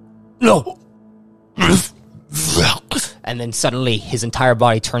 no." And then suddenly his entire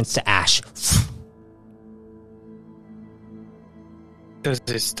body turns to ash. Does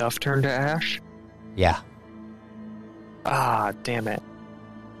his stuff turn to ash? Yeah. Ah, damn it.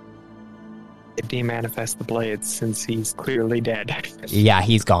 It demanifests the blades since he's clearly dead. Yeah,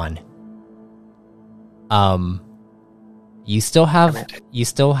 he's gone. You still have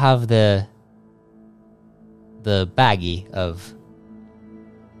the baggie of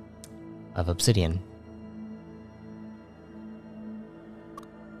obsidian.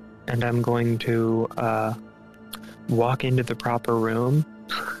 And I'm going to walk into the proper room.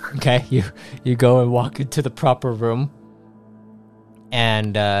 Okay, you go and walk into the proper room,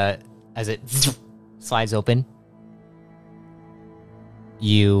 and as it slides open,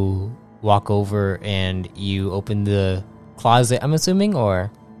 you walk over and you open the closet, I'm assuming,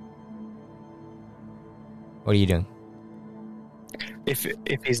 or what are you doing? If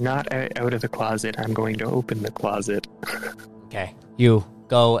he's not out of the closet, I'm going to open the closet. Okay, you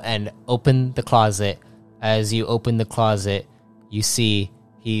go and open the closet. As you open the closet, you see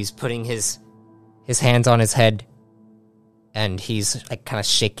he's putting his hands on his head, and he's like kind of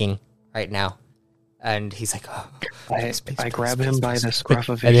shaking right now. And he's like, oh, I grab him by the scruff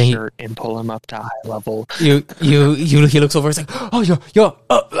of his shirt and pull him up to eye level. He looks over. He's like, oh, you're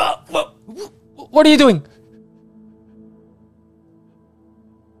what are you doing?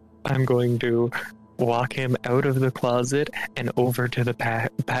 I'm going to walk him out of the closet and over to the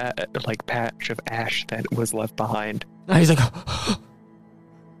patch of ash that was left behind. And he's like,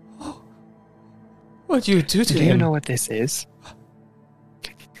 what'd you do to him? Do you know what this is?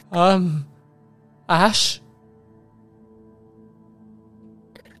 Ash?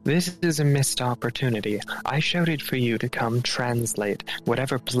 This is a missed opportunity. I shouted for you to come translate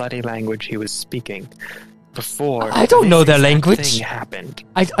whatever bloody language he was speaking before. I don't know their language. Thing happened.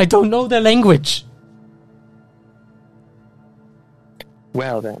 I don't know their language.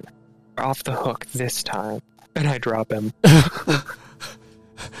 Well then, you're off the hook this time. And I drop him.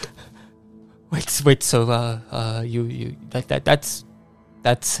 Wait, so you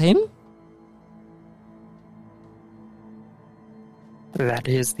that's him? That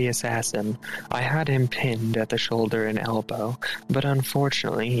is the assassin. I had him pinned at the shoulder and elbow, but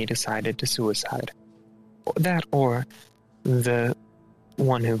unfortunately he decided to suicide. That or the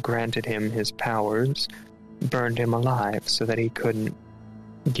one who granted him his powers burned him alive so that he couldn't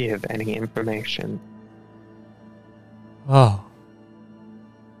give any information. Oh.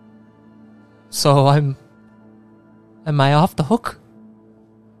 So am I off the hook?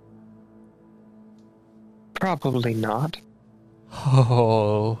 Probably not.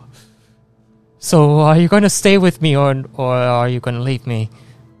 Oh. So are you going to stay with me or are you going to leave me?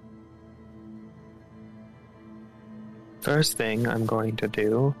 First thing I'm going to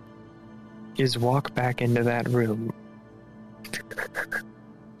do is walk back into that room.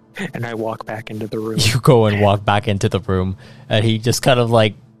 And I walk back into the room. You go and walk back into the room, and he just kind of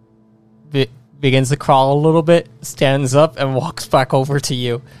like begins to crawl a little bit, stands up, and walks back over to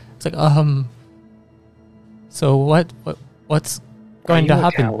you. It's like, so what's going to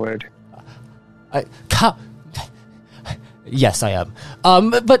happen? Coward? Yes, I am.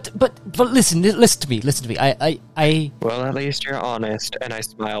 But listen to me. I. Well, at least you're honest, and I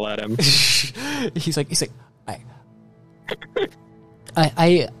smile at him. he's like,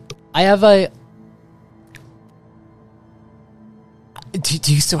 I have a.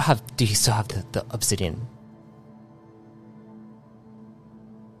 Do you still have the obsidian?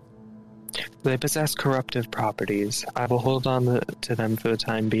 They possess corruptive properties. I will hold on to them for the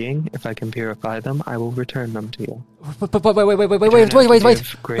time being. If I can purify them, I will return them to you. Wait.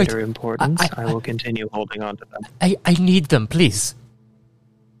 Give greater importance. I will continue holding on to them. I need them, please.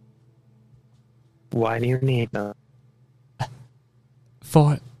 Why do you need them?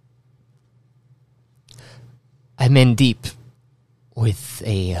 For I'm in deep with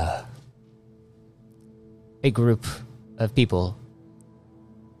a group of people.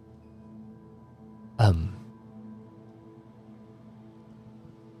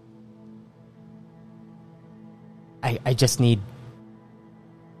 I just need.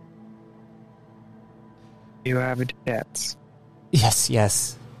 You have debts.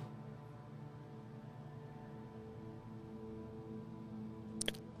 Yes.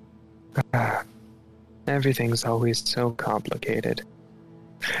 Everything's always so complicated.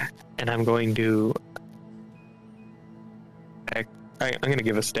 And I'm going to... I'm going to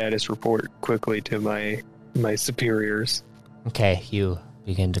give a status report quickly to my superiors. Okay, you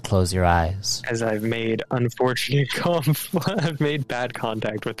begin to close your eyes. As I've made I've made bad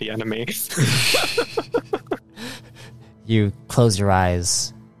contact with the enemy. You close your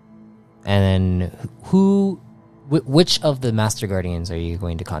eyes, and then which of the Master Guardians are you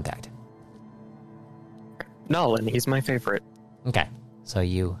going to contact? Nolan, he's my favorite. Okay, so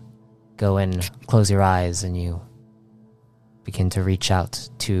you go and close your eyes, and you begin to reach out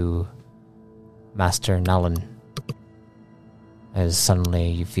to Master Nolan. As suddenly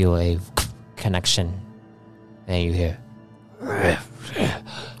you feel a connection, and you hear,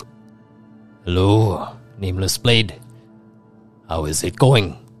 "Hello, Nameless Blade. How is it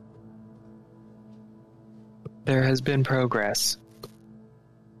going?" There has been progress.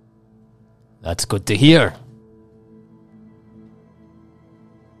 That's good to hear.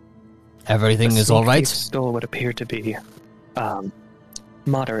 Everything is all right? Stole what appeared to be,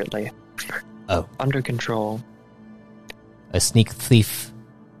 moderately. Oh. Under control. A sneak thief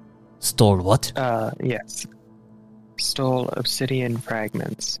stole what? Yes. Stole obsidian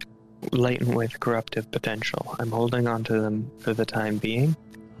fragments, latent with corruptive potential. I'm holding on to them for the time being.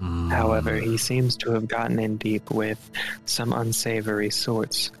 However, he seems to have gotten in deep with some unsavory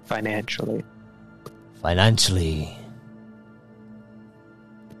sorts financially. Financially?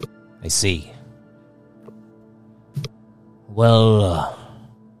 I see. Well,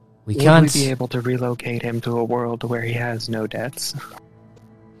 we can't... Would we be able to relocate him to a world where he has no debts?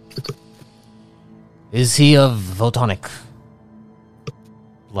 Is he of Photonic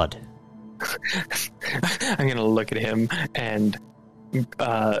blood? I'm gonna look at him and,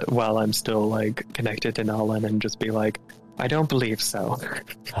 while I'm still, like, connected to Nolan and just be like, I don't believe so.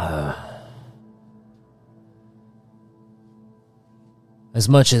 As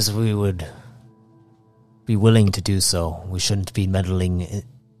much as we would be willing to do so, we shouldn't be meddling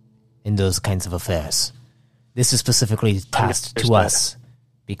in those kinds of affairs. This is specifically tasked to us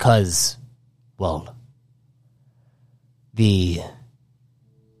because, well, the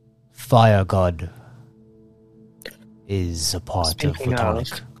Fire God is a part of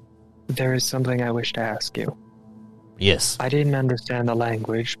Photonic. There is something I wish to ask you. Yes. I didn't understand the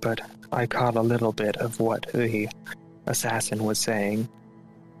language, but I caught a little bit of what the assassin was saying.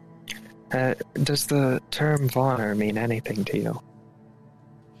 Does the term Vonner mean anything to you?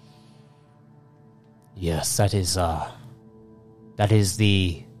 Yes, that is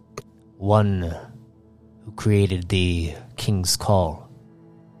the one who created the King's Call,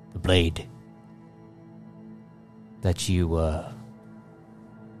 the blade that you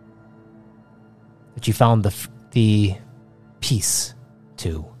found the piece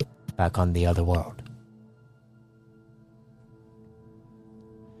to back on the other world.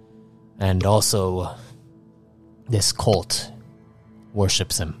 And also, this cult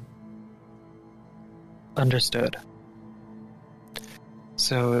worships him. Understood.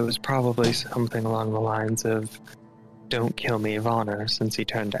 So it was probably something along the lines of, "Don't kill me, Vonner," since he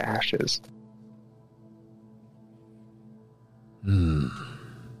turned to ashes.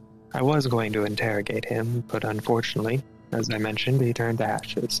 I was going to interrogate him, but unfortunately, as I mentioned, he turned to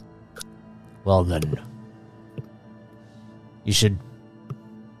ashes. Well then, you should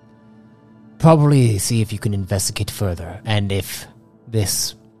probably see if you can investigate further, and if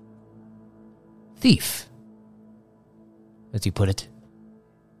this thief, as you put it,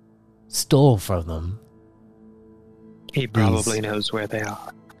 stole from them. He probably knows where they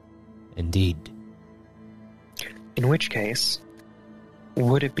are. Indeed. In which case,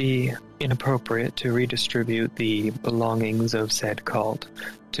 would it be inappropriate to redistribute the belongings of said cult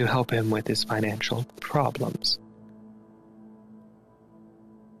to help him with his financial problems?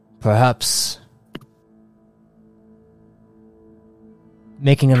 Perhaps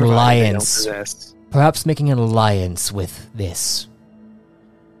making an Provided they don't alliance. possess. Perhaps making an alliance with this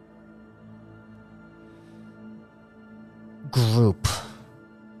group.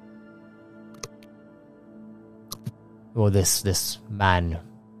 Or this man,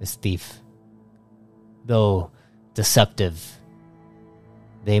 this thief. Though deceptive,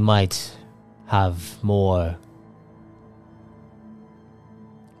 they might have more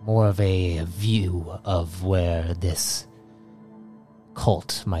of a view of where this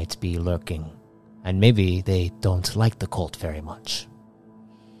cult might be lurking. And maybe they don't like the cult very much.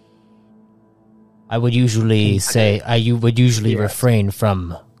 I would usually refrain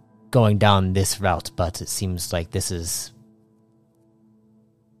from going down this route, but it seems like this is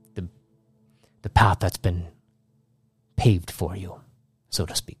the path that's been paved for you, so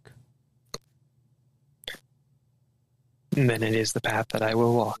to speak. Then it is the path that I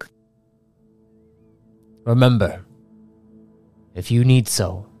will walk. Remember, if you need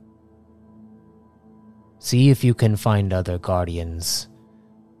so, see if you can find other guardians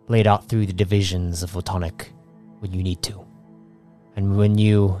laid out through the divisions of Photonic when you need to. And when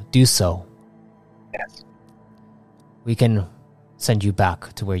you do so, Yes. we can send you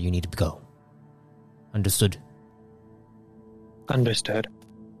back to where you need to go. Understood? Understood.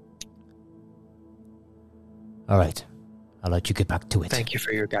 All right. I'll let you get back to it. Thank you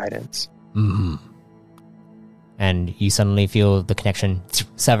for your guidance. Mm-hmm. And you suddenly feel the connection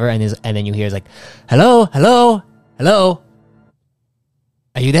sever, and then you hear it's like, hello, hello, hello.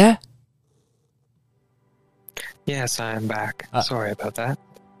 Are you there? Yes, I am back. Sorry about that.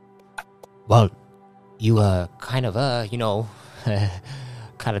 Well, you were kind of,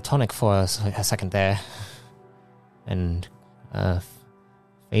 catatonic for a second there. And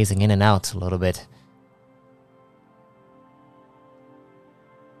phasing in and out a little bit.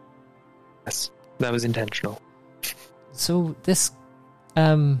 Yes, that was intentional. So this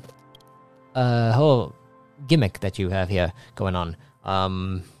whole gimmick that you have here going on,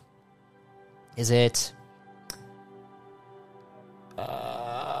 is it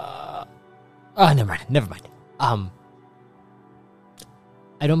never mind.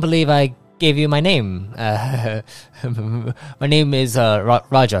 I don't believe I gave you my name. My name is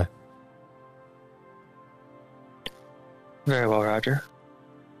Roger. Very well, Roger.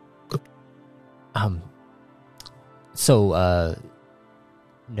 So,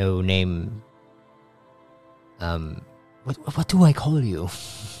 no name. What do I call you?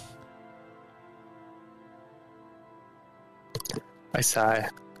 I sigh.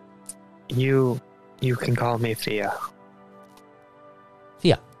 You can call me Thea.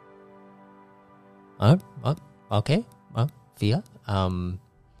 Thea. Okay. Thea.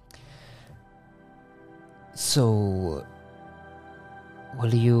 So,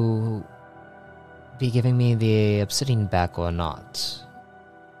 will you be giving me the obsidian back or not?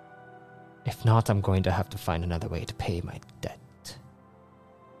 If not, I'm going to have to find another way to pay my debt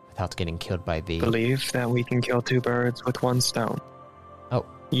without getting killed by the... Believe that we can kill two birds with one stone. Oh.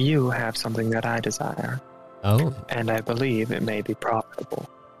 You have something that I desire. Oh. And I believe it may be profitable.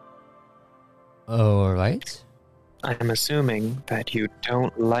 All right. I'm assuming that you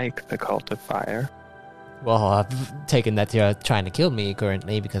don't like the Cult of Fire. Well, I've taken that you're trying to kill me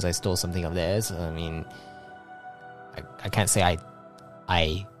currently because I stole something of theirs. I mean, I can't say I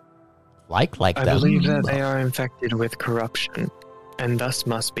like them. I believe that they are infected with corruption, and thus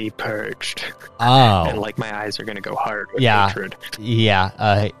must be purged. Oh. And like my eyes are gonna go hard with Yeah. hatred.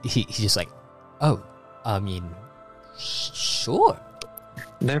 Yeah. He's just like, oh, I mean, sure.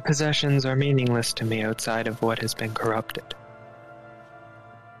 Their possessions are meaningless to me outside of what has been corrupted.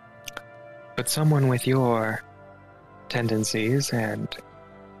 But someone with your tendencies and,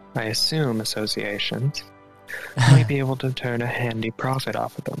 I assume, associations might be able to turn a handy profit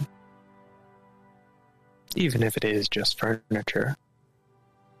off of them. Even if it is just furniture.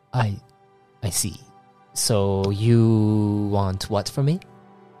 I see. So you want what from me?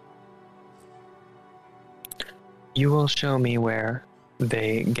 You will show me where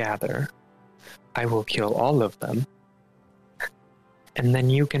they gather. I will kill all of them. And then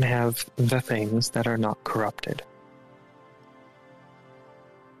you can have the things that are not corrupted.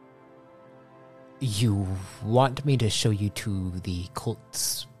 You want me to show you to the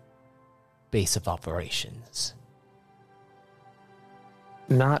cult's base of operations?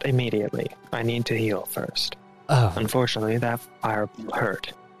 Not immediately. I need to heal first. Oh. Unfortunately, that fire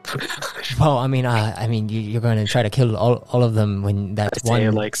hurt. Well, I mean, you're going to try to kill all of them when that I'd one say,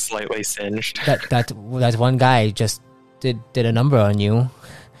 like, slightly singed. that one guy just did a number on you.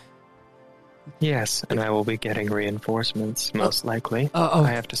 Yes, and I will be getting reinforcements, most likely. Oh.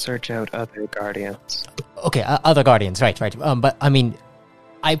 I have to search out other guardians. Okay, other guardians, right. But I mean,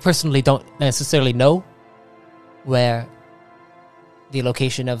 I personally don't necessarily know where the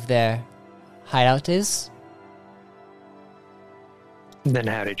location of their hideout is. Then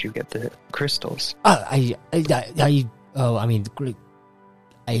how did you get the crystals? I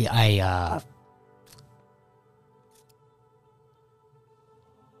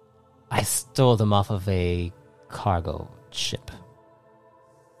stole them off of a cargo ship.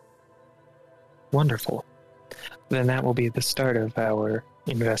 Wonderful. Then that will be the start of our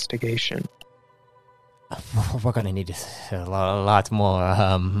investigation. We're gonna need a lot more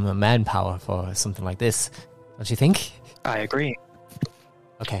manpower for something like this, don't you think? I agree.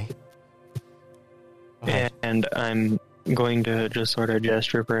 Okay. And I'm going to just sort of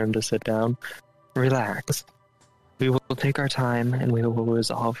gesture for him to sit down. Relax. We will take our time and we will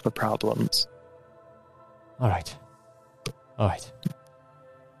resolve the problems. All right.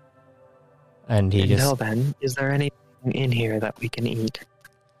 And he Until then, is there anything in here that we can eat?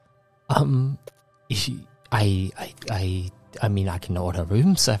 I mean, I can order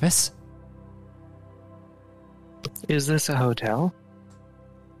room service. Is this a hotel?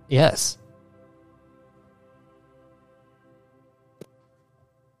 Yes.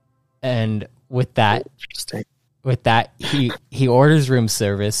 And with that, Interesting. he orders room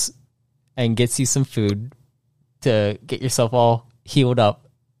service and gets you some food to get yourself all healed up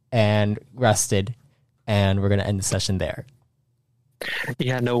and rested, and we're gonna end the session there.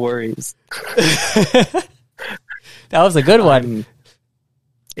 Yeah, no worries. That was a good one.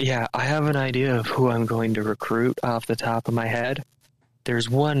 Yeah, I have an idea of who I'm going to recruit off the top of my head. There's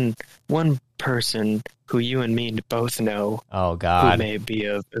one person who you and me both know Oh who God. may be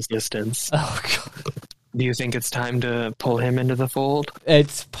of assistance. Oh God. Do you think it's time to pull him into the fold?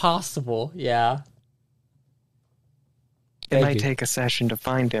 It's possible, yeah. It Maybe. might take a session to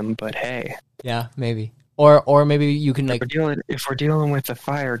find him, but hey, Yeah, maybe. Or maybe you can like if we're dealing with the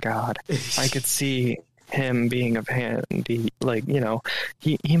fire god, I could see him being of hand. He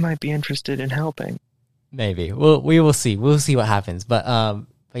might be interested in helping. maybe. We will see. We'll see what happens. But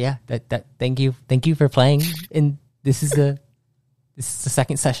yeah, that thank you for playing. And this is the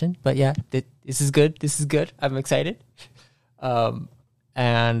second session. But yeah, this is good. This is good. I'm excited. Thank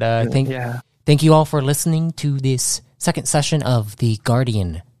you all for listening to this second session of the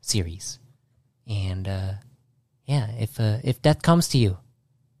Guardian series. And yeah, if death comes to you,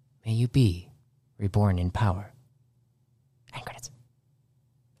 may you be reborn in power. End credits.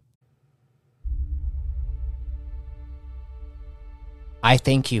 I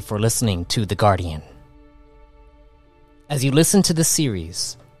thank you for listening to The Guardian. As you listen to this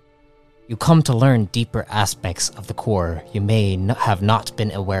series, you come to learn deeper aspects of the core you may have not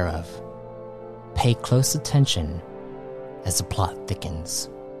been aware of. Pay close attention as the plot thickens.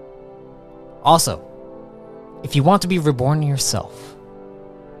 Also, if you want to be reborn yourself,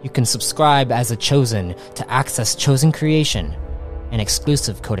 you can subscribe as a Chosen to access Chosen creation and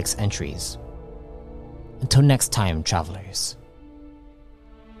exclusive Codex entries. Until next time, travelers,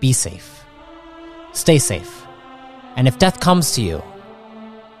 be safe, stay safe, and if death comes to you,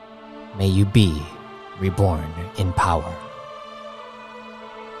 may you be reborn in power.